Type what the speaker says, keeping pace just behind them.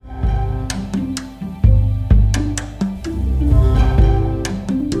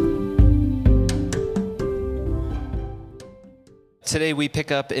Today we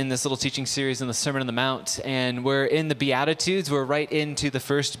pick up in this little teaching series in the Sermon on the Mount, and we're in the Beatitudes. We're right into the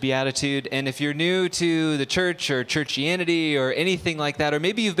first Beatitude. And if you're new to the church or churchianity or anything like that, or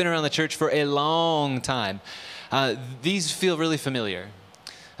maybe you've been around the church for a long time, these feel really familiar.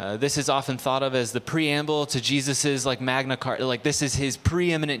 This is often thought of as the preamble to Jesus's Magna Carta, this is his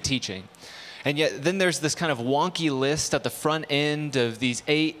preeminent teaching. And yet then there's this kind of wonky list at the front end of these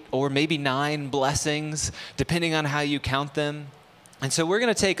 8 or maybe 9 blessings, depending on how you count them. And so we're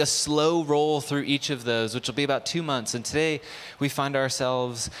going to take a slow roll through each of those, which will be about 2 months. And today we find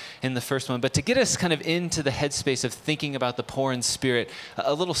ourselves in the first one. But to get us kind of into the headspace of thinking about the poor in spirit,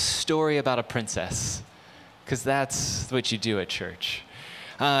 a little story about a princess, because that's what you do at church.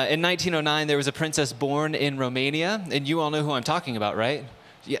 In 1909, there was a princess born in Romania, and you all know who I'm talking about, right?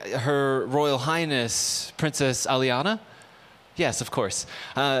 Yeah, Her Royal Highness, Princess Aliana? Yes, of course.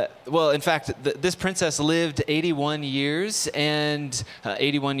 Well, in fact, this princess lived 81 years, and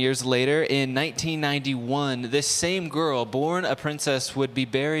 81 years later, in 1991, this same girl, born a princess, would be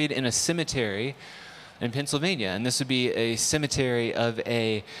buried in a cemetery in Pennsylvania. And this would be a cemetery of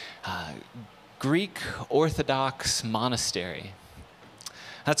a Greek Orthodox monastery.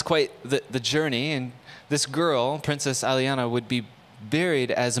 That's quite the journey, and this girl, Princess Aliana, would be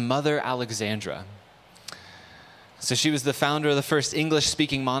buried as Mother Alexandra. So she was the founder of the first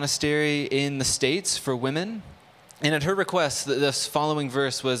English-speaking monastery in the States for women. And at her request, this following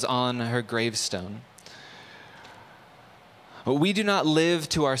verse was on her gravestone. We do not live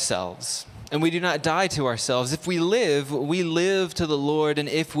to ourselves, and we do not die to ourselves. If we live to the Lord, and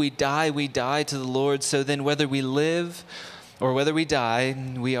if we die to the Lord. So then whether we live or whether we die,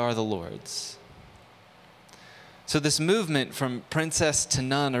 we are the Lord's. So this movement from princess to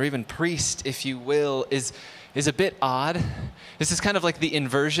nun, or even priest, if you will, is a bit odd. This is kind of like the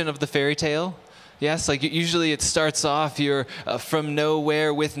inversion of the fairy tale. Yes, usually it starts off, you're from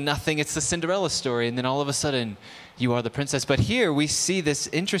nowhere with nothing. It's the Cinderella story, and then all of a sudden, you are the princess. But here we see this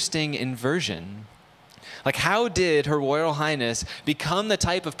interesting inversion. How did Her Royal Highness become the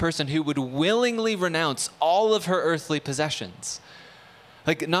type of person who would willingly renounce all of her earthly possessions?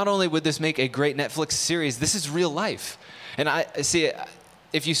 Not only would this make a great Netflix series, this is real life. And I see,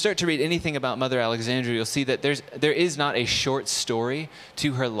 if you start to read anything about Mother Alexandra, you'll see that there is not a short story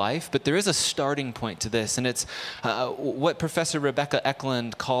to her life, but there is a starting point to this. And it's what Professor Rebecca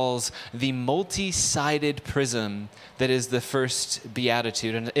Eklund calls the multi-sided prism that is the first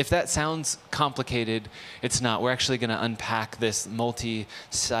beatitude. And if that sounds complicated, it's not. We're actually going to unpack this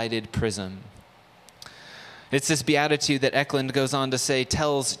multi-sided prism. It's this beatitude that Eklund goes on to say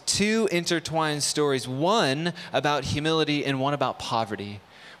tells 2 intertwined stories, one about humility and one about poverty.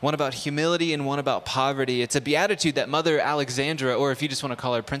 One about humility and one about poverty. It's a beatitude that Mother Alexandra, or if you just want to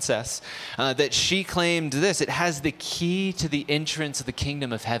call her princess, that she claimed this: it has the key to the entrance of the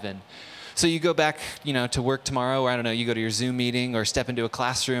kingdom of heaven. So you go back, to work tomorrow, or I don't know, you go to your Zoom meeting or step into a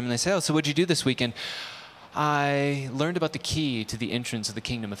classroom and they say, oh, so what'd you do this weekend? I learned about the key to the entrance of the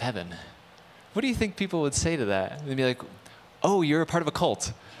kingdom of heaven. What do you think people would say to that? They'd be like, oh, you're a part of a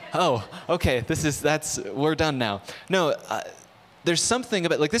cult. Oh, okay, we're done now. No, there's something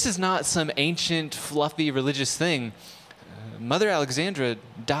about, this is not some ancient, fluffy religious thing. Mother Alexandra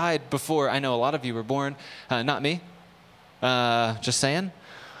died before, I know a lot of you were born, not me, just saying.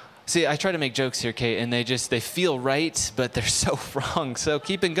 See, I try to make jokes here, Kate, and they feel right, but they're so wrong. So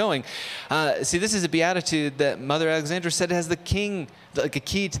keeping going. See, this is a beatitude that Mother Alexandra said has a key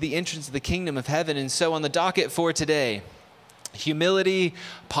to the entrance of the kingdom of heaven. And so on the docket for today, humility,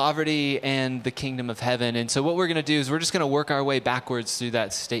 poverty, and the kingdom of heaven. And so what we're going to do is we're just going to work our way backwards through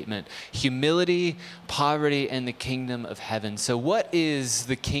that statement. Humility, poverty, and the kingdom of heaven. So what is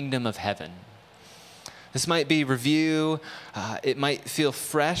the kingdom of heaven? This might be review, it might feel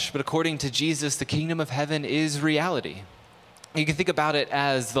fresh, but according to Jesus, the kingdom of heaven is reality. You can think about it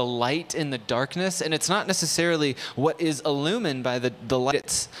as the light in the darkness, and it's not necessarily what is illumined by the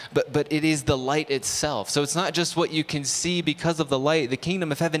light, but it is the light itself. So it's not just what you can see because of the light. The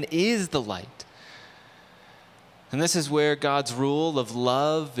kingdom of heaven is the light. And this is where God's rule of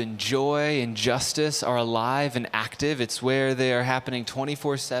love and joy and justice are alive and active. It's where they are happening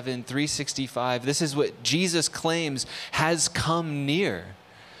 24/7, 365. This is what Jesus claims has come near.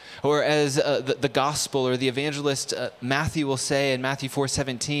 Or as the gospel or the evangelist Matthew will say in Matthew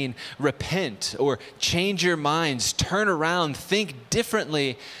 4:17, repent or change your minds, turn around, think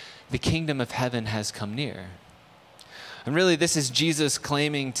differently. The kingdom of heaven has come near. And really, this is Jesus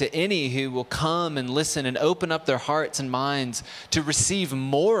claiming to any who will come and listen and open up their hearts and minds to receive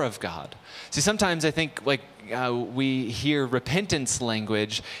more of God. See, sometimes I think we hear repentance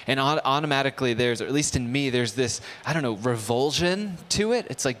language and automatically there's, or at least in me, there's this, revulsion to it.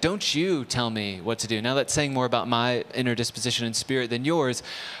 It's like, don't you tell me what to do. Now that's saying more about my inner disposition and spirit than yours,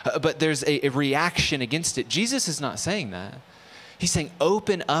 but there's a reaction against it. Jesus is not saying that. He's saying,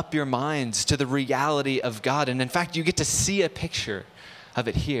 open up your minds to the reality of God. And in fact, you get to see a picture of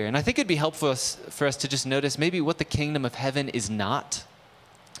it here. And I think it'd be helpful for us to just notice maybe what the kingdom of heaven is not.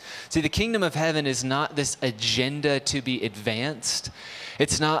 See, the kingdom of heaven is not this agenda to be advanced.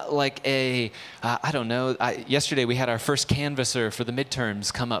 It's not like yesterday we had our first canvasser for the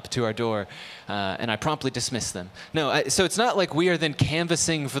midterms come up to our door, and I promptly dismissed them. No, so it's not like we are then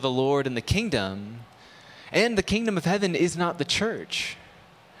canvassing for the Lord and the kingdom. And the kingdom of heaven is not the church.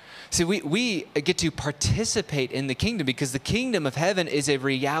 See, we get to participate in the kingdom because the kingdom of heaven is a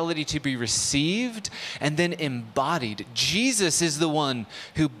reality to be received and then embodied. Jesus is the one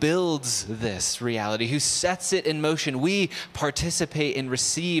who builds this reality, who sets it in motion. We participate and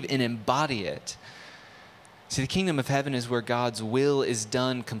receive and embody it. See, the kingdom of heaven is where God's will is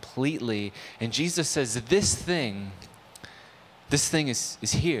done completely. And Jesus says, this thing is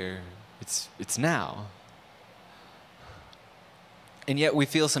here. It's now. And yet we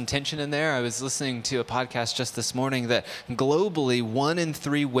feel some tension in there. I was listening to a podcast just this morning that globally 1 in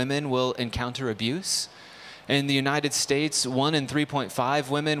 3 women will encounter abuse. In the United States, 1 in 3.5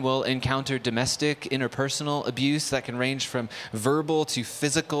 women will encounter domestic, interpersonal abuse that can range from verbal to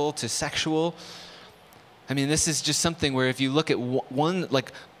physical to sexual. I mean, this is just something where if you look at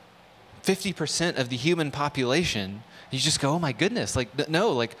 50% of the human population, you just go, oh my goodness,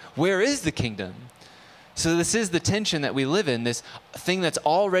 where is the kingdom? So this is the tension that we live in, this thing that's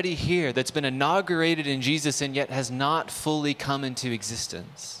already here, that's been inaugurated in Jesus and yet has not fully come into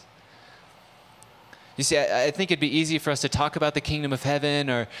existence. You see, I think it'd be easy for us to talk about the kingdom of heaven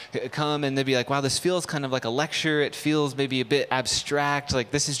or come and they'd be like, wow, this feels kind of like a lecture. It feels maybe a bit abstract,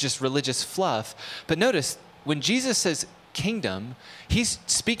 like this is just religious fluff. But notice, when Jesus says kingdom, he's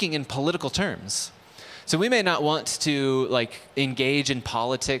speaking in political terms. So we may not want to engage in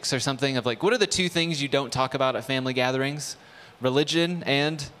politics or something of what are the 2 things you don't talk about at family gatherings? Religion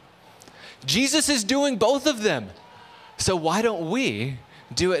and Jesus is doing both of them. So why don't we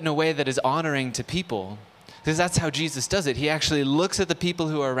do it in a way that is honoring to people? Because that's how Jesus does it. He actually looks at the people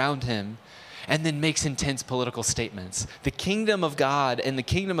who are around him and then makes intense political statements. The kingdom of God and the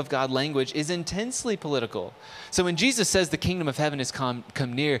kingdom of God language is intensely political. So when Jesus says the kingdom of heaven has come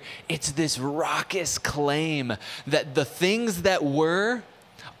near, it's this raucous claim that the things that were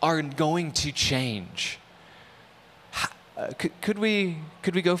are going to change. Could we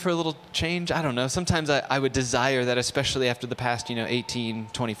go for a little change? I don't know. Sometimes I would desire that, especially after the past 18,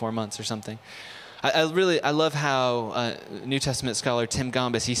 24 months or something. I love how New Testament scholar Tim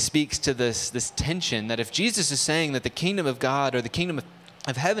Gombis, he speaks to this tension that if Jesus is saying that the kingdom of God or the kingdom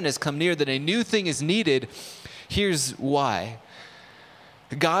of heaven has come near, that a new thing is needed, here's why.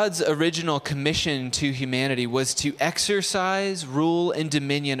 God's original commission to humanity was to exercise, rule, and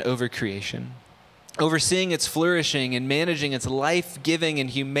dominion over creation, overseeing its flourishing and managing its life-giving and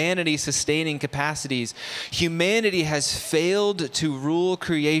humanity-sustaining capacities. Humanity has failed to rule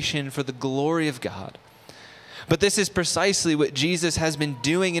creation for the glory of God. But this is precisely what Jesus has been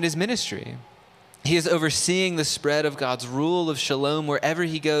doing in his ministry. He is overseeing the spread of God's rule of shalom wherever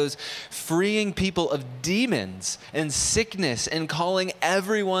he goes, freeing people of demons and sickness and calling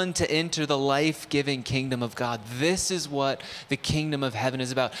everyone to enter the life-giving kingdom of God. This is what the kingdom of heaven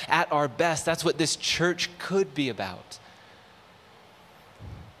is about. At our best, that's what this church could be about.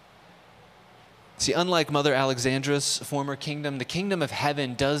 See, unlike Mother Alexandra's former kingdom, the kingdom of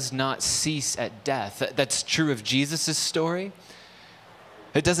heaven does not cease at death. That's true of Jesus' story.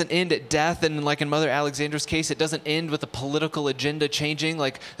 It doesn't end at death, and like in Mother Alexandra's case, it doesn't end with a political agenda changing.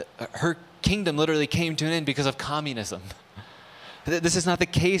 Her kingdom literally came to an end because of communism. This is not the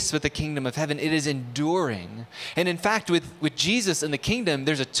case with the kingdom of heaven. It is enduring. And in fact, with Jesus and the kingdom,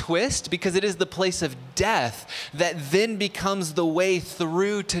 there's a twist because it is the place of death that then becomes the way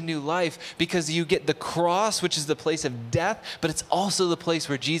through to new life, because you get the cross, which is the place of death, but it's also the place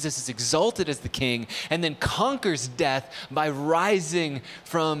where Jesus is exalted as the king and then conquers death by rising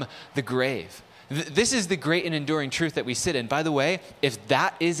from the grave. This is the great and enduring truth that we sit in. By the way, if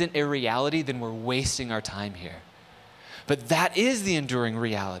that isn't a reality, then we're wasting our time here. But that is the enduring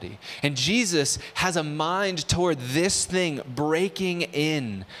reality. And Jesus has a mind toward this thing breaking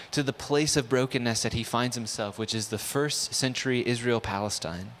in to the place of brokenness that he finds himself, which is the first century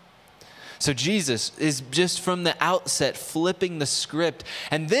Israel-Palestine. So Jesus is just from the outset flipping the script.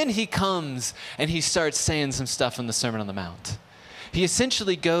 And then he comes and he starts saying some stuff in the Sermon on the Mount. He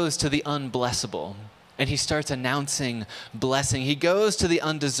essentially goes to the unblessable and he starts announcing blessing. He goes to the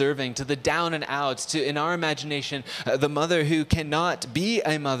undeserving, to the down and out, to, in our imagination, the mother who cannot be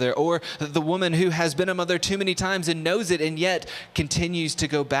a mother, or the woman who has been a mother too many times and knows it and yet continues to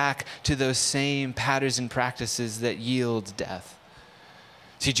go back to those same patterns and practices that yield death.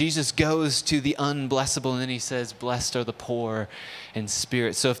 See, Jesus goes to the unblessable and then he says, blessed are the poor in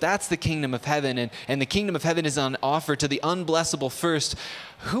spirit. So if that's the kingdom of heaven and the kingdom of heaven is on offer to the unblessable first,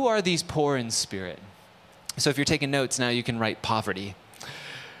 who are these poor in spirit? So if you're taking notes now, you can write poverty.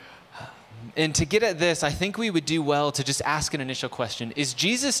 And to get at this, I think we would do well to just ask an initial question. Is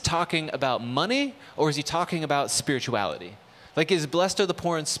Jesus talking about money or is he talking about spirituality? Like, is blessed are the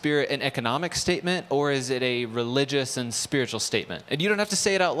poor in spirit an economic statement or is it a religious and spiritual statement? And you don't have to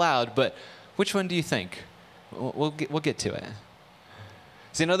say it out loud, but which one do you think? We'll get to it.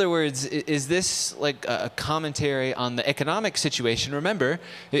 So in other words, is this like a commentary on the economic situation? Remember,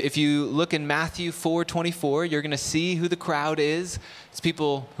 if you look in Matthew 4:24, you're going to see who the crowd is. It's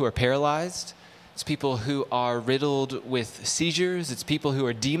people who are paralyzed. It's people who are riddled with seizures. It's people who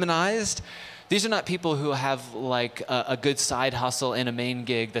are demonized. These are not people who have like a good side hustle and a main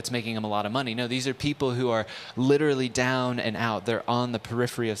gig that's making them a lot of money. No, these are people who are literally down and out. They're on the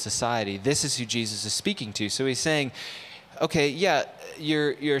periphery of society. This is who Jesus is speaking to. So he's saying, okay, yeah,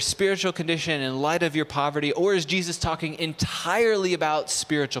 your spiritual condition in light of your poverty, or is Jesus talking entirely about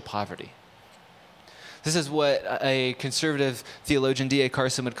spiritual poverty? This is what a conservative theologian, D.A.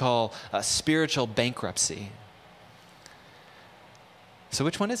 Carson, would call spiritual bankruptcy. So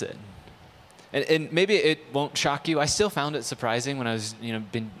which one is it? And maybe it won't shock you. I still found it surprising when I was,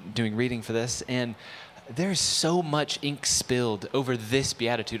 been doing reading for this. And there's so much ink spilled over this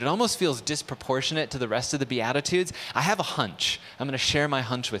beatitude. It almost feels disproportionate to the rest of the beatitudes. I have a hunch. I'm going to share my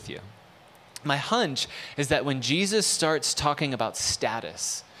hunch with you. My hunch is that when Jesus starts talking about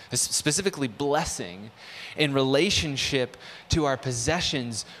status, specifically blessing, in relationship to our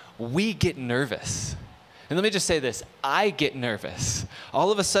possessions, we get nervous. And let me just say this, I get nervous. All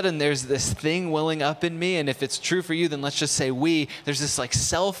of a sudden, there's this thing welling up in me, and if it's true for you, then let's just say we. There's this like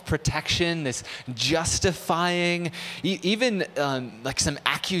self-protection, this justifying, even like some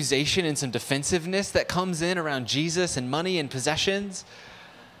accusation and some defensiveness that comes in around Jesus and money and possessions.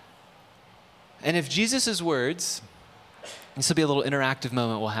 And if Jesus' words, this will be a little interactive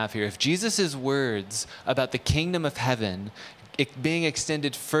moment we'll have here. If Jesus' words about the kingdom of heaven being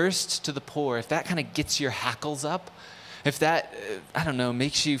extended first to the poor, if that kind of gets your hackles up, if that,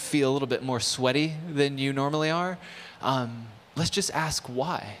 makes you feel a little bit more sweaty than you normally are, let's just ask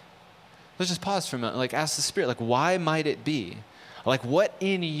why. Let's just pause for a moment, like ask the Spirit, like why might it be? Like what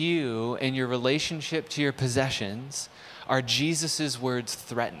in you and your relationship to your possessions are Jesus' words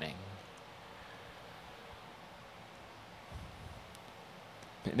threatening?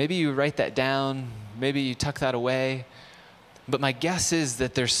 Maybe you write that down, maybe you tuck that away. But my guess is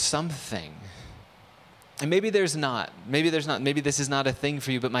that there's something, and maybe there's not, maybe this is not a thing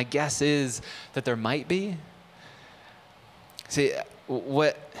for you, but my guess is that there might be. See,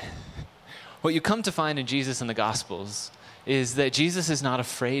 what you come to find in Jesus in the Gospels is that Jesus is not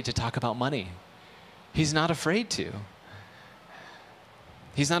afraid to talk about money. He's not afraid to.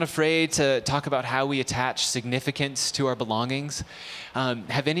 He's not afraid to talk about how we attach significance to our belongings.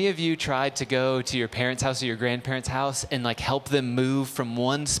 Have any of you tried to go to your parents' house or your grandparents' house and like help them move from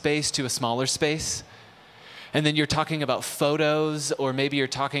one space to a smaller space? And then you're talking about photos, or maybe you're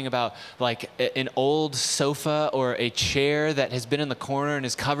talking about like an old sofa or a chair that has been in the corner and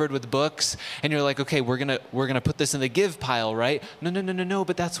is covered with books. And you're like, okay, we're gonna put this in the give pile, right? No,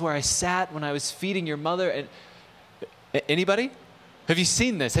 but that's where I sat when I was feeding your mother. And anybody? Have you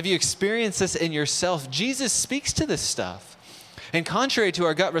seen this? Have you experienced this in yourself? Jesus speaks to this stuff. And contrary to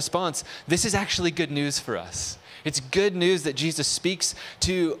our gut response, this is actually good news for us. It's good news that Jesus speaks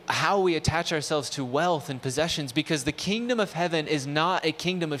to how we attach ourselves to wealth and possessions, because the kingdom of heaven is not a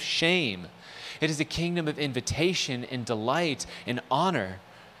kingdom of shame. It is a kingdom of invitation and delight and honor.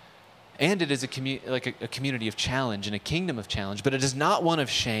 And it is a community of challenge and a kingdom of challenge, but it is not one of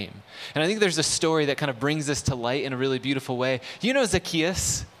shame. And I think there's a story that kind of brings this to light in a really beautiful way. You know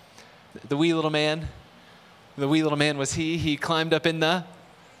Zacchaeus, the wee little man? The wee little man was he climbed up in the...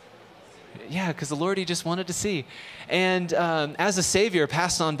 Yeah, because the Lord he just wanted to see. And as the Savior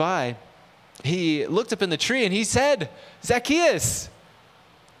passed on by, he looked up in the tree and he said, Zacchaeus,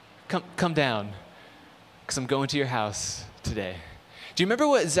 come down, because I'm going to your house today. Do you remember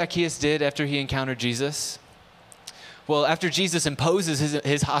what Zacchaeus did after he encountered Jesus? Well, after Jesus imposes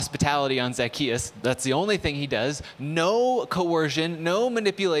his hospitality on Zacchaeus, that's the only thing he does. No coercion, no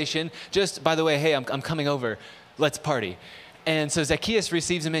manipulation. Just, by the way, hey, I'm coming over. Let's party. And so Zacchaeus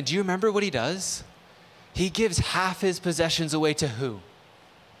receives him in. Do you remember what he does? He gives half his possessions away to who?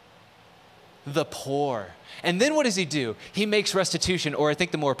 The poor. And then what does he do? He makes restitution, or I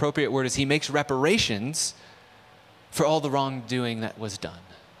think the more appropriate word is he makes reparations for all the wrongdoing that was done.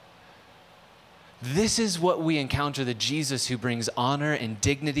 This is what we encounter the Jesus who brings honor and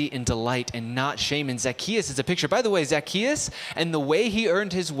dignity and delight and not shame. And Zacchaeus is a picture. By the way, Zacchaeus and the way he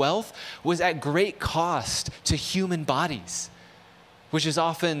earned his wealth was at great cost to human bodies, which is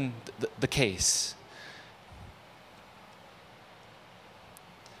often the case.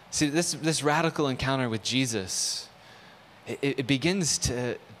 See, this radical encounter with Jesus, it begins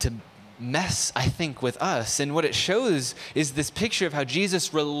to mess, I think, with us. And what it shows is this picture of how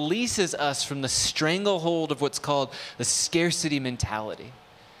Jesus releases us from the stranglehold of what's called the scarcity mentality.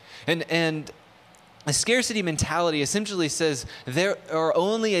 And a scarcity mentality essentially says there are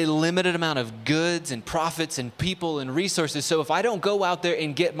only a limited amount of goods and profits and people and resources. So if I don't go out there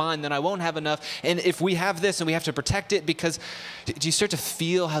and get mine, then I won't have enough. And if we have this and we have to protect it, because do you start to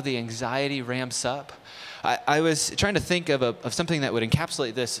feel how the anxiety ramps up? I was trying to think of something that would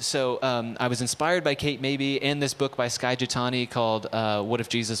encapsulate this. So I was inspired by Kate Mabey and this book by Skye Jethani called What If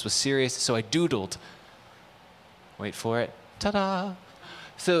Jesus Was Serious? So I doodled. Wait for it. Ta-da!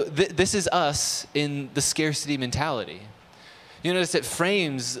 So this is us in the scarcity mentality. You notice it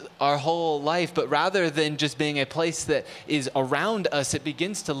frames our whole life, but rather than just being a place that is around us, it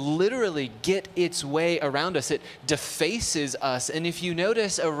begins to literally get its way around us. It defaces us. And if you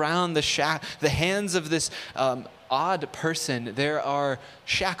notice around the hands of this odd person, there are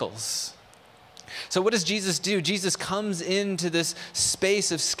shackles. So what does Jesus do? Jesus comes into this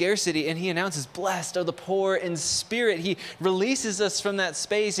space of scarcity and he announces, "Blessed are the poor in spirit." He releases us from that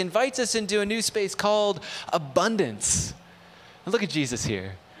space, invites us into a new space called abundance. And look at Jesus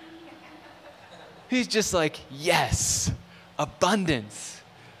here. He's just like, yes, abundance.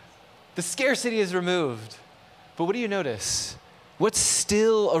 The scarcity is removed. But what do you notice? What's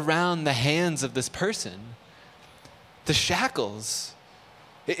still around the hands of this person? The shackles.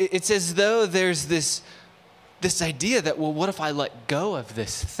 It's as though there's this idea that, well, what if I let go of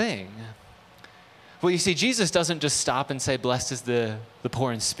this thing? Well, you see, Jesus doesn't just stop and say, "Blessed is the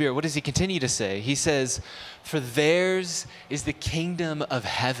poor in spirit." What does he continue to say? He says, "For theirs is the kingdom of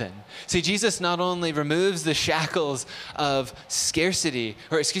heaven." See, Jesus not only removes the shackles of scarcity,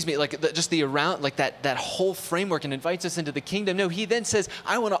 or excuse me, just the around, like that whole framework, and invites us into the kingdom. No, he then says,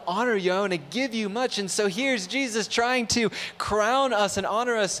 "I want to honor you. I want to give you much." And so here's Jesus trying to crown us and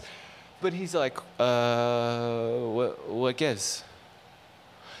honor us. But he's like, what gives?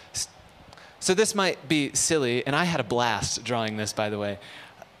 So this might be silly, and I had a blast drawing this, by the way.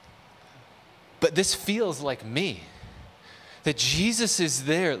 But this feels like me. That Jesus is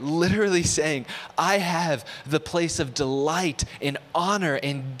there literally saying, I have the place of delight and honor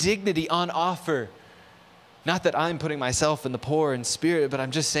and dignity on offer. Not that I'm putting myself in the poor in spirit, but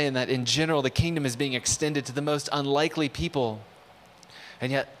I'm just saying that in general, the kingdom is being extended to the most unlikely people.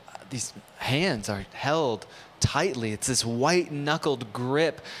 And yet these hands are held tightly. It's this white-knuckled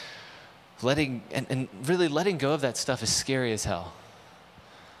grip. And really letting go of that stuff is scary as hell.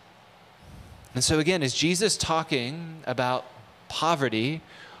 And so again, is Jesus talking about poverty,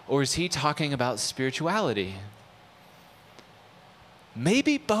 or is he talking about spirituality?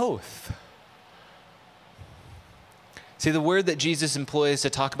 Maybe both. See, the word that Jesus employs to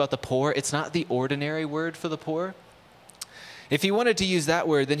talk about the poor, it's not the ordinary word for the poor. If he wanted to use that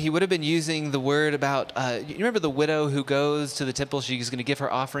word, then he would have been using the word about, you remember the widow who goes to the temple, she's going to give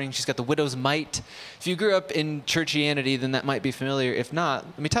her offering, she's got the widow's mite. If you grew up in churchianity, then that might be familiar. If not,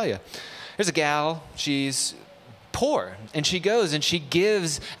 let me tell you. There's a gal, she's poor, and she goes and she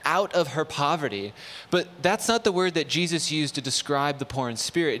gives out of her poverty. But that's not the word that Jesus used to describe the poor in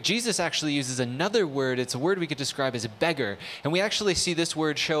spirit. Jesus actually uses another word. It's a word we could describe as a beggar. And we actually see this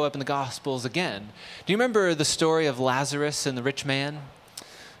word show up in the Gospels again. Do you remember the story of Lazarus and the rich man?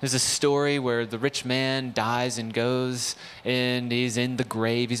 There's a story where the rich man dies and goes, and he's in the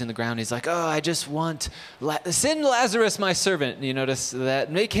grave, he's in the ground. He's like, "Oh, I just want, send Lazarus, my servant." You notice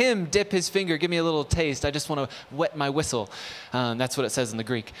that? "Make him dip his finger, give me a little taste. I just want to wet my whistle." That's what it says in the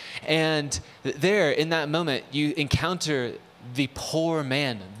Greek. And there, in that moment, you encounter the poor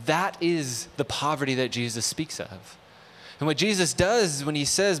man. That is the poverty that Jesus speaks of. And what Jesus does when he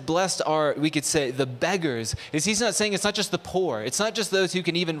says, blessed are, we could say, the beggars, is he's not saying it's not just the poor. It's not just those who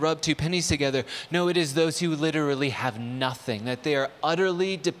can even rub two pennies together. No, it is those who literally have nothing, that they are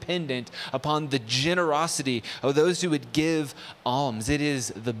utterly dependent upon the generosity of those who would give alms. It is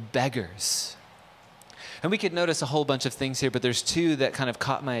the beggars. And we could notice a whole bunch of things here, but there's two that kind of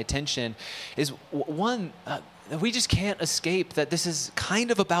caught my attention. Is one, we just can't escape that this is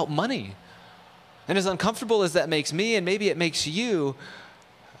kind of about money. And as uncomfortable as that makes me, and maybe it makes you,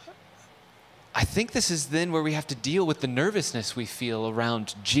 I think this is then where we have to deal with the nervousness we feel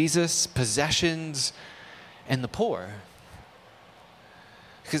around Jesus, possessions, and the poor.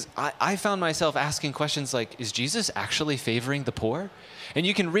 Because I found myself asking questions like, is Jesus actually favoring the poor? And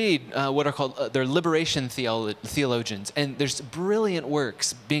you can read what are called, they're liberation theologians, and there's brilliant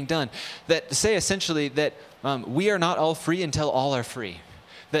works being done that say essentially that we are not all free until all are free.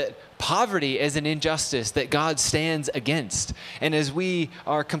 That poverty is an injustice that God stands against. And as we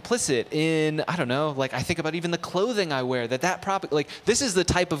are complicit in, I don't know, like I think about even the clothing I wear, like this is the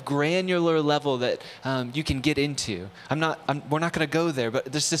type of granular level that you can get into. We're not going to go there, but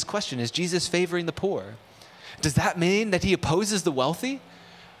there's this question, is Jesus favoring the poor? Does that mean that he opposes the wealthy?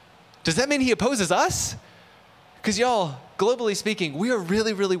 Does that mean he opposes us? Because y'all, globally speaking, we are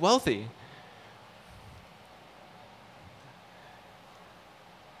really, really wealthy.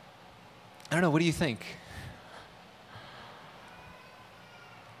 I don't know, what do you think?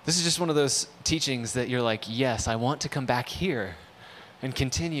 This is just one of those teachings that you're like, yes, I want to come back here and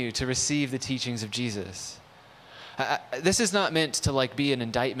continue to receive the teachings of Jesus. This is not meant to like be an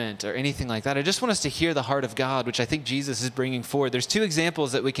indictment or anything like that. I just want us to hear the heart of God, which I think Jesus is bringing forward. There's two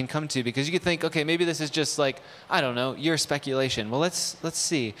examples that we can come to because you could think, okay, maybe this is just like, I don't know, your speculation. Well, let's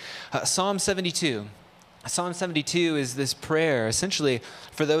see. Psalm 72. Psalm 72 is this prayer essentially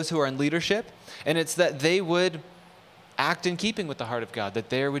for those who are in leadership, and it's that they would act in keeping with the heart of God, that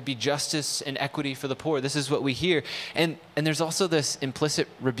there would be justice and equity for the poor. This is what we hear. And there's also this implicit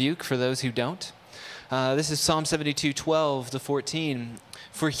rebuke for those who don't. This is Psalm 72, 12 to 14.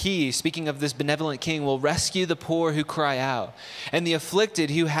 For he, speaking of this benevolent king, will rescue the poor who cry out, and the afflicted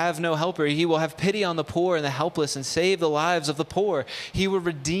who have no helper. He will have pity on the poor and the helpless and save the lives of the poor. He will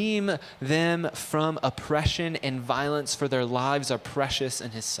redeem them from oppression and violence, for their lives are precious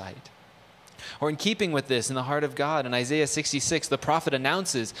in his sight. Or in keeping with this, in the heart of God, in Isaiah 66, the prophet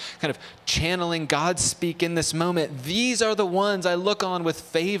announces, kind of channeling God's speak in this moment, these are the ones I look on with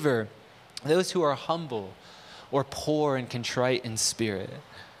favor, those who are humble or poor and contrite in spirit.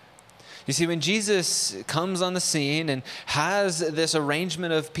 You see, when Jesus comes on the scene and has this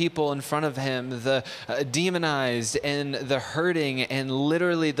arrangement of people in front of him, the demonized and the hurting and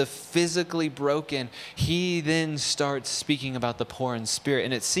literally the physically broken, he then starts speaking about the poor in spirit.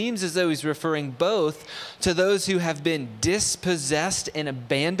 And it seems as though he's referring both to those who have been dispossessed and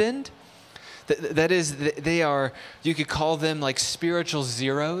abandoned. That is, they are, you could call them like spiritual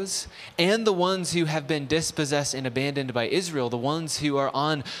zeros, and the ones who have been dispossessed and abandoned by Israel, the ones who are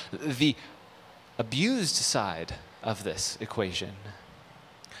on the abused side of this equation.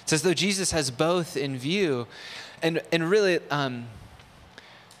 It's as though Jesus has both in view. And really, I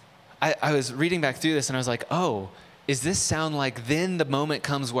was reading back through this and I was like, oh, does this sound like then the moment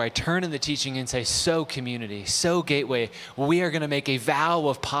comes where I turn in the teaching and say, so community, so gateway, we are going to make a vow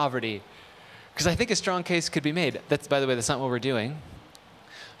of poverty. Because I think a strong case could be made. That's, by the way, that's not what we're doing.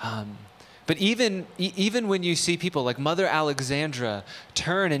 But even when you see people like Mother Alexandra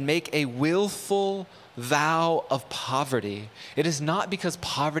turn and make a willful vow of poverty, it is not because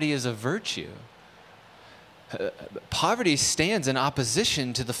poverty is a virtue. Poverty stands in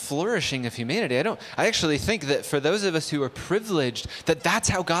opposition to the flourishing of humanity. I actually think that for those of us who are privileged, that's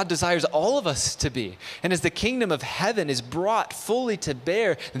how God desires all of us to be. And as the kingdom of heaven is brought fully to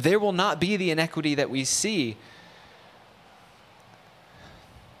bear, there will not be the inequity that we see.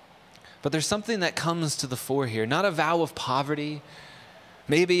 But there's something that comes to the fore here, not a vow of poverty.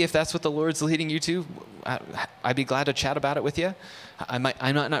 Maybe if that's what the Lord's leading you to, I'd be glad to chat about it with you. I might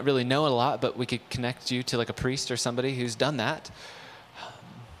not really know a lot, but we could connect you to like a priest or somebody who's done that.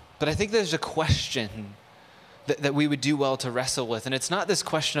 But I think there's a question that we would do well to wrestle with. And it's not this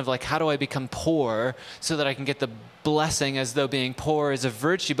question of like, how do I become poor so that I can get the blessing as though being poor is a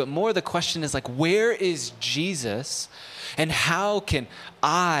virtue, but more the question is like, where is Jesus? And how can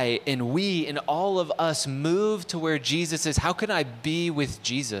I and we and all of us move to where Jesus is? How can I be with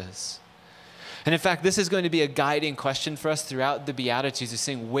Jesus? And in fact, this is going to be a guiding question for us throughout the Beatitudes, is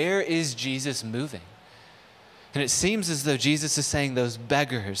saying, where is Jesus moving? And it seems as though Jesus is saying those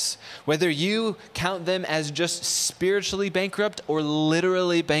beggars, whether you count them as just spiritually bankrupt or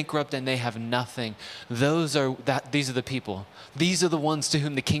literally bankrupt and they have nothing, these are the people. These are the ones to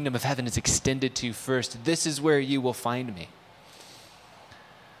whom the kingdom of heaven is extended to first. This is where you will find me.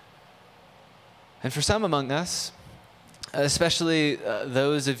 And for some among us, especially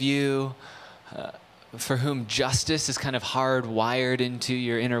those of you for whom justice is kind of hardwired into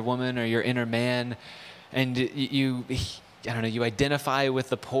your inner woman or your inner man, and you identify with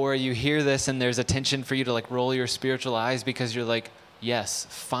the poor, you hear this and there's a tension for you to like roll your spiritual eyes because you're like, yes,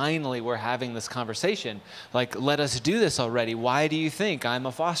 finally we're having this conversation. Like, let us do this already. Why do you think I'm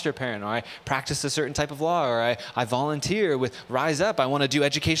a foster parent, or I practice a certain type of law, or I volunteer with Rise Up? I want to do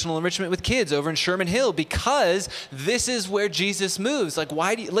educational enrichment with kids over in Sherman Hill because this is where Jesus moves. Like,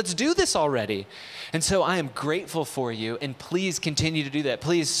 let's do this already. And so I am grateful for you, and please continue to do that.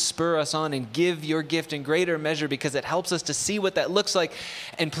 Please spur us on and give your gift in greater measure because it helps us to see what that looks like.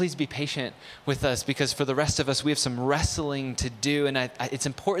 And please be patient with us because for the rest of us, we have some wrestling to do. And it's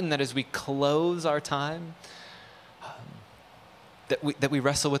important that as we close our time, that we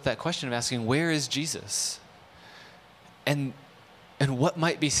wrestle with that question of asking, where is Jesus? And what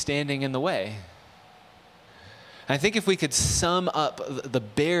might be standing in the way? And I think if we could sum up the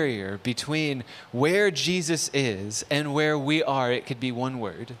barrier between where Jesus is and where we are, it could be one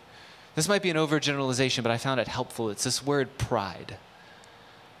word. This might be an overgeneralization, but I found it helpful. It's this word, pride.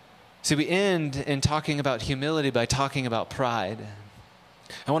 See, we end in talking about humility by talking about pride.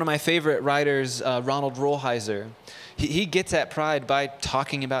 And one of my favorite writers, Ronald Rolheiser, he gets at pride by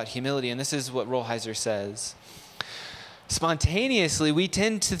talking about humility. And this is what Rolheiser says. Spontaneously, we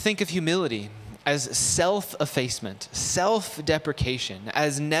tend to think of humility as self-effacement, self-deprecation,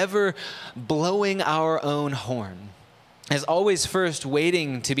 as never blowing our own horn, as always first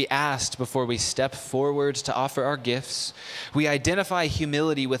waiting to be asked before we step forward to offer our gifts. We identify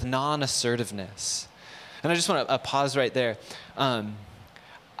humility with non-assertiveness. And I just want to pause right there. I'm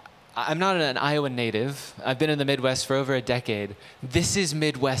not an Iowa native. I've been in the Midwest for over a decade. This is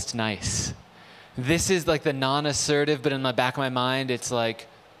Midwest nice. This is like the non-assertive, but in the back of my mind, it's like,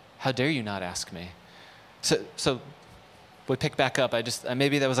 how dare you not ask me? So we pick back up.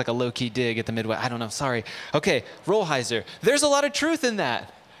 Maybe that was like a low-key dig at the Midwest. I don't know, sorry. Okay, Rolheiser. There's a lot of truth in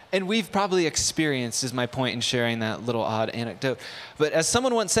that. And we've probably experienced, is my point in sharing that little odd anecdote. But as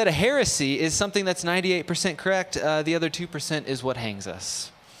someone once said, a heresy is something that's 98% correct. The other 2% is what hangs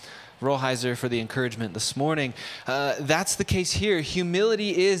us. Rolheiser for the encouragement this morning. That's the case here.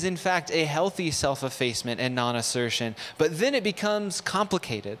 Humility is, in fact, a healthy self-effacement and non-assertion. But then it becomes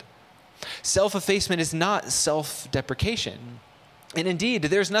complicated. Self-effacement is not self-deprecation. And indeed,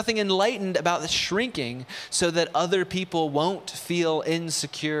 there's nothing enlightened about shrinking so that other people won't feel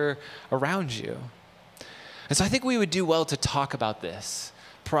insecure around you. And so I think we would do well to talk about this.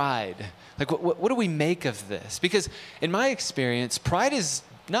 Pride. Like, what do we make of this? Because in my experience, pride is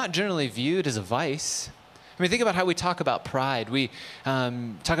not generally viewed as a vice. I mean, think about how we talk about pride. We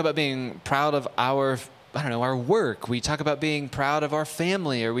talk about being proud of our work. We talk about being proud of our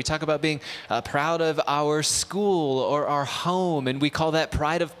family, or we talk about being proud of our school or our home, and we call that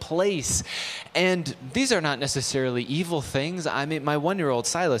pride of place. And these are not necessarily evil things. I mean, my 1-year-old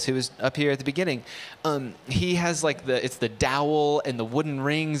Silas, who was up here at the beginning, he has like it's the dowel and the wooden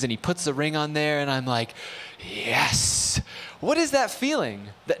rings, and he puts the ring on there, and I'm like, yes. What is that feeling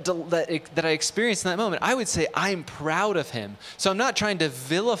that I experienced in that moment? I would say I'm proud of him. So I'm not trying to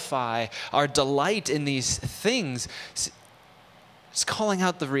vilify our delight in these things. It's calling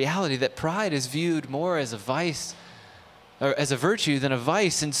out the reality that pride is viewed more as a vice or as a virtue than a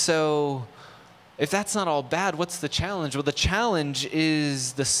vice. And so if that's not all bad, what's the challenge? Well, the challenge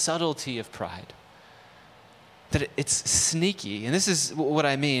is the subtlety of pride. That it's sneaky. And this is what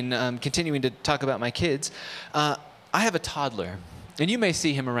I mean, continuing to talk about my kids. I have a toddler, and you may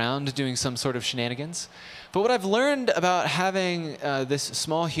see him around doing some sort of shenanigans. But what I've learned about having this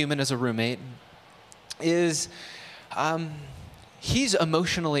small human as a roommate is he's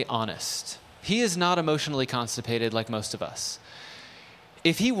emotionally honest. He is not emotionally constipated like most of us.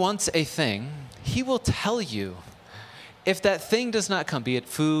 If he wants a thing, he will tell you. If that thing does not come, be it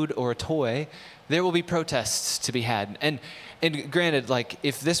food or a toy, there will be protests to be had. And granted, like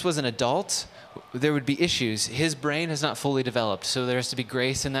if this was an adult, there would be issues. His brain has not fully developed, so there has to be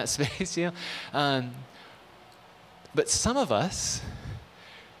grace in that space, you know. But some of us,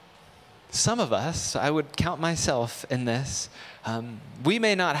 I would count myself in this. We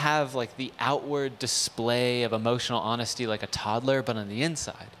may not have like the outward display of emotional honesty like a toddler, but on the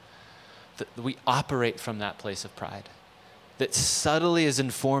inside, we operate from that place of pride. that subtly is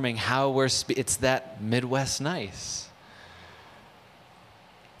informing how it's that Midwest nice.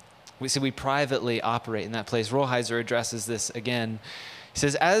 We privately operate in that place. Rolheiser addresses this again. He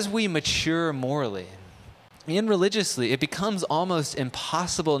says, as we mature morally and religiously, it becomes almost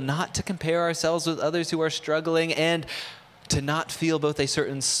impossible not to compare ourselves with others who are struggling and to not feel both a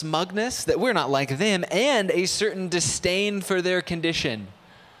certain smugness that we're not like them and a certain disdain for their condition.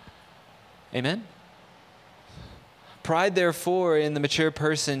 Amen? Pride, therefore, in the mature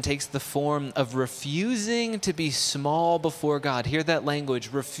person takes the form of refusing to be small before God. Hear that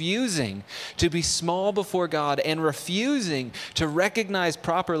language, refusing to be small before God and refusing to recognize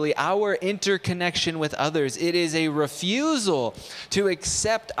properly our interconnection with others. It is a refusal to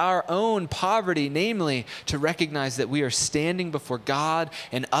accept our own poverty, namely to recognize that we are standing before God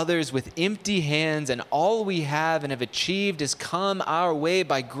and others with empty hands, and all we have and have achieved has come our way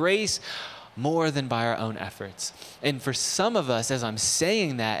by grace more than by our own efforts. And for some of us, as I'm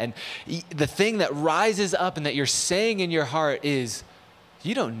saying that, and the thing that rises up and that you're saying in your heart is,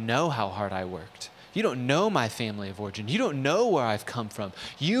 you don't know how hard I worked. You don't know my family of origin. You don't know where I've come from.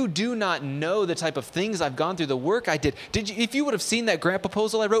 You do not know the type of things I've gone through, the work I did. If you would have seen that grant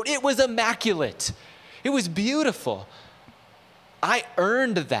proposal I wrote, it was immaculate. It was beautiful. I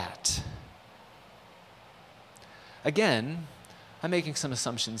earned that. Again, I'm making some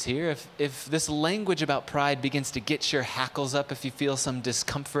assumptions here. If this language about pride begins to get your hackles up, if you feel some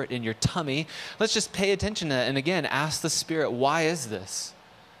discomfort in your tummy, let's just pay attention to that. And again, ask the Spirit, why is this?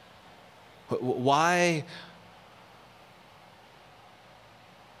 Why?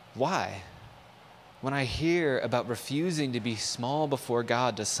 When I hear about refusing to be small before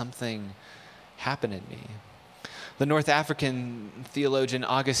God, does something happen in me? The North African theologian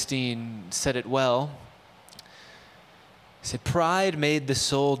Augustine said it well. He said, pride made the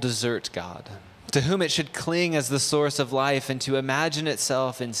soul desert God, to whom it should cling as the source of life, and to imagine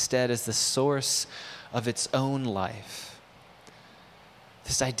itself instead as the source of its own life.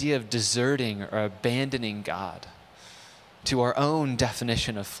 This idea of deserting or abandoning God to our own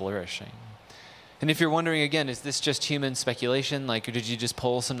definition of flourishing. And if you're wondering, again, is this just human speculation? Like, or did you just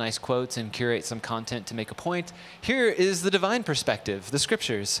pull some nice quotes and curate some content to make a point? Here is the divine perspective, the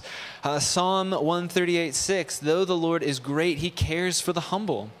scriptures. Psalm 138:6, though the Lord is great, he cares for the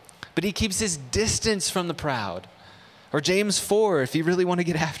humble, but he keeps his distance from the proud. Or James 4, if you really want to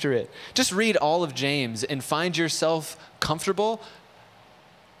get after it. Just read all of James and find yourself comfortable.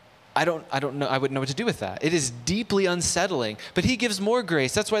 I don't know. I wouldn't know what to do with that. It is deeply unsettling, but he gives more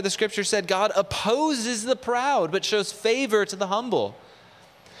grace. That's why the scripture said God opposes the proud, but shows favor to the humble.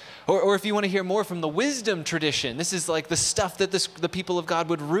 Or if you want to hear more from the wisdom tradition, this is like the stuff that the people of God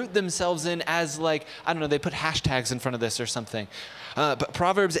would root themselves in as, like, I don't know, they put hashtags in front of this or something. But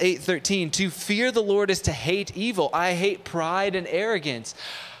Proverbs 8:13, to fear the Lord is to hate evil. I hate pride and arrogance,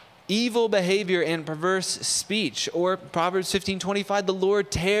 evil behavior and perverse speech. Or Proverbs 15:25, the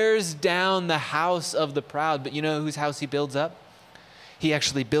Lord tears down the house of the proud, but you know whose house he builds up? He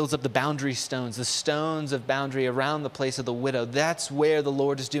actually builds up the boundary stones, the stones of boundary around the place of the widow. That's where the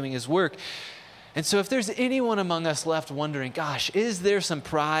Lord is doing his work. And so if there's anyone among us left wondering, gosh, is there some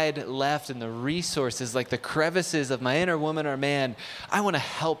pride left in the resources, like the crevices of my inner woman or man? I want to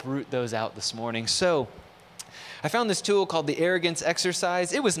help root those out this morning. So I found this tool called the Arrogance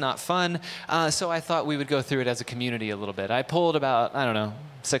Exercise. It was not fun, so I thought we would go through it as a community a little bit. I pulled about,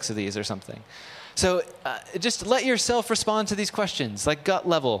 6 of these or something. So just let yourself respond to these questions, like gut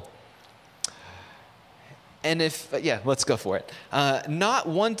level. And let's go for it. Not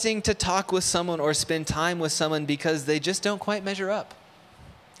wanting to talk with someone or spend time with someone because they just don't quite measure up.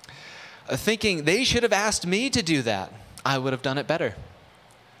 Thinking they should have asked me to do that. I would have done it better.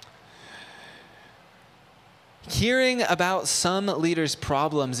 Hearing about some leaders'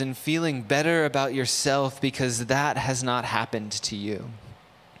 problems and feeling better about yourself because that has not happened to you.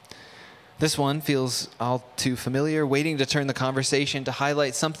 This one feels all too familiar, waiting to turn the conversation to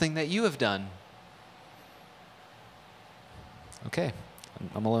highlight something that you have done. Okay,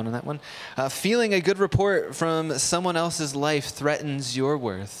 I'm alone on that one. Feeling a good report from someone else's life threatens your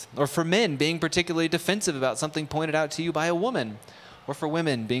worth. Or for men, being particularly defensive about something pointed out to you by a woman. Or for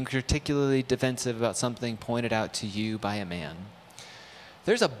women, being particularly defensive about something pointed out to you by a man.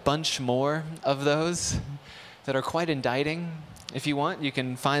 There's a bunch more of those that are quite indicting. If you want, you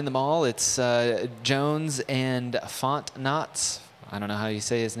can find them all. It's Jones and Fontenots. I don't know how you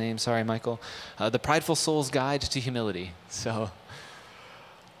say his name. Sorry, Michael. The Prideful Soul's Guide to Humility. So,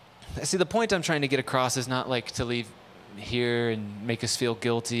 see, the point I'm trying to get across is not like to leave hear and make us feel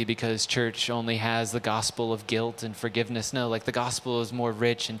guilty because church only has the gospel of guilt and forgiveness. No, like the gospel is more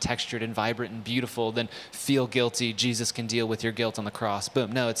rich and textured and vibrant and beautiful than feel guilty, Jesus can deal with your guilt on the cross.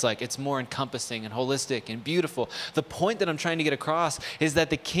 Boom. No, it's like it's more encompassing and holistic and beautiful. The point that I'm trying to get across is that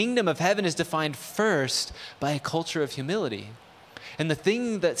the kingdom of heaven is defined first by a culture of humility. And the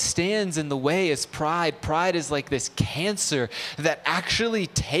thing that stands in the way is pride. Pride is like this cancer that actually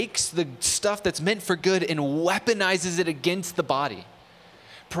takes the stuff that's meant for good and weaponizes it against the body.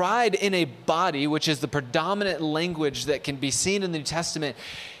 Pride in a body, which is the predominant language that can be seen in the New Testament,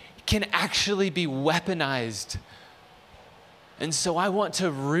 can actually be weaponized. And so I want to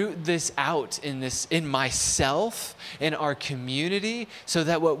root this out in myself, in our community, so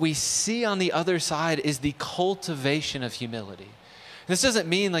that what we see on the other side is the cultivation of humility. This doesn't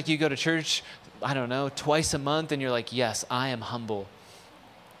mean like you go to church, I don't know, twice a month and you're like, yes, I am humble.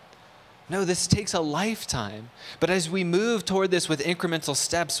 No, this takes a lifetime. But as we move toward this with incremental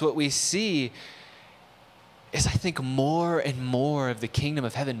steps, what we see is, I think, more and more of the kingdom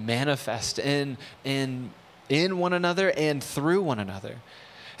of heaven manifest in one another and through one another.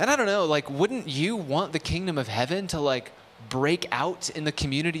 And I don't know, like, wouldn't you want the kingdom of heaven to like break out in the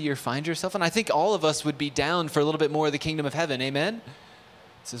community you find yourself in? I think all of us would be down for a little bit more of the kingdom of heaven. Amen?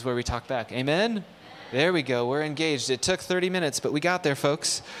 This is where we talk back. Amen? There we go. We're engaged. It took 30 minutes, but we got there,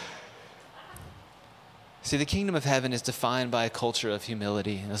 folks. See, the kingdom of heaven is defined by a culture of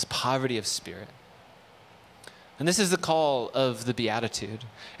humility and this poverty of spirit. And this is the call of the Beatitude.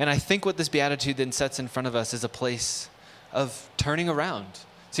 And I think what this Beatitude then sets in front of us is a place of turning around.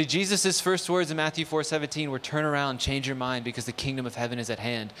 See, Jesus' first words in Matthew 4:17 were turn around, change your mind because the kingdom of heaven is at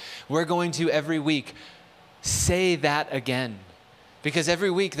hand. We're going to every week say that again. Because every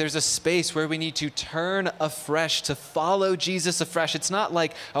week there's a space where we need to turn afresh, to follow Jesus afresh. It's not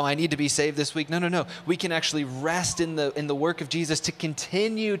like, oh, I need to be saved this week. No. We can actually rest in the work of Jesus to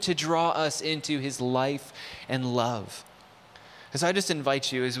continue to draw us into his life and love. And so I just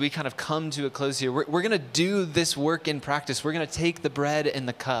invite you, as we kind of come to a close here, we're going to do this work in practice. We're going to take the bread and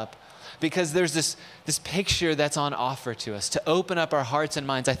the cup because there's this picture that's on offer to us to open up our hearts and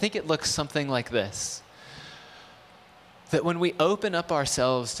minds. I think it looks something like this. That when we open up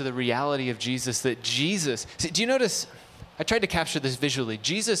ourselves to the reality of Jesus, that Jesus, see, do you notice, I tried to capture this visually.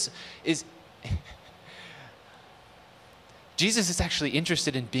 Jesus is actually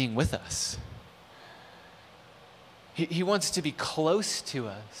interested in being with us. He wants to be close to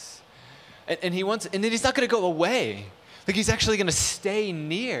us. And then he's not going to go away. Like he's actually going to stay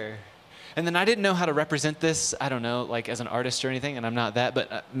near. And then I didn't know how to represent this, I don't know, like as an artist or anything, and I'm not that,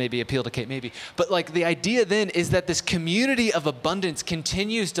 but maybe appeal to Kate, maybe. But like the idea then is that this community of abundance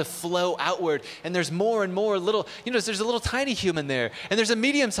continues to flow outward, and there's more and more little, there's a little tiny human there, and there's a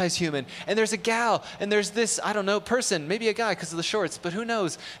medium-sized human, and there's a gal, and there's this, I don't know, person, maybe a guy because of the shorts, but who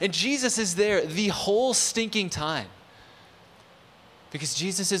knows? And Jesus is there the whole stinking time. Because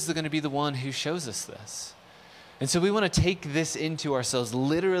Jesus is going to be the one who shows us this. And so we want to take this into ourselves,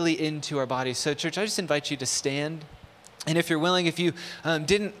 literally into our bodies. So church, I just invite you to stand. And if you're willing, if you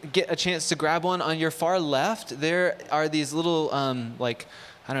didn't get a chance to grab one, on your far left, there are these little,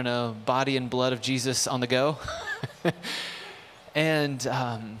 body and blood of Jesus on the go. And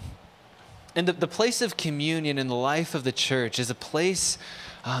the place of communion in the life of the church is a place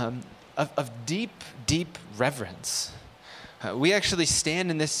of deep, deep reverence. We actually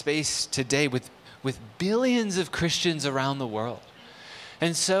stand in this space today with billions of Christians around the world.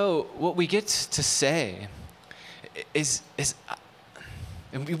 And so what we get to say is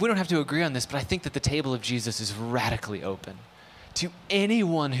and we don't have to agree on this, but I think that the table of Jesus is radically open to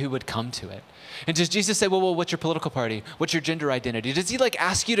anyone who would come to it. And does Jesus say, well, what's your political party? What's your gender identity? Does he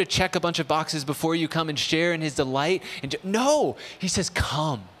ask you to check a bunch of boxes before you come and share in his delight? No, he says,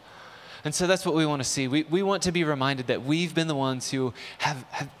 come. And so that's what we want to see. We want to be reminded that we've been the ones who have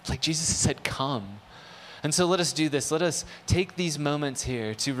like Jesus said, come. And so let us do this. Let us take these moments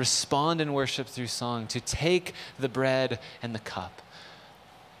here to respond in worship through song, to take the bread and the cup.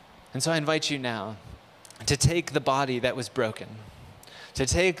 And so I invite you now to take the body that was broken, to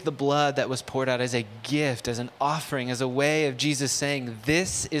take the blood that was poured out as a gift, as an offering, as a way of Jesus saying,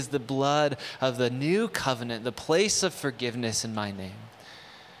 this is the blood of the new covenant, the place of forgiveness in my name.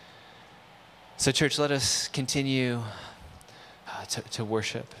 So church, let us continue to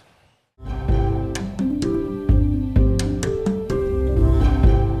worship.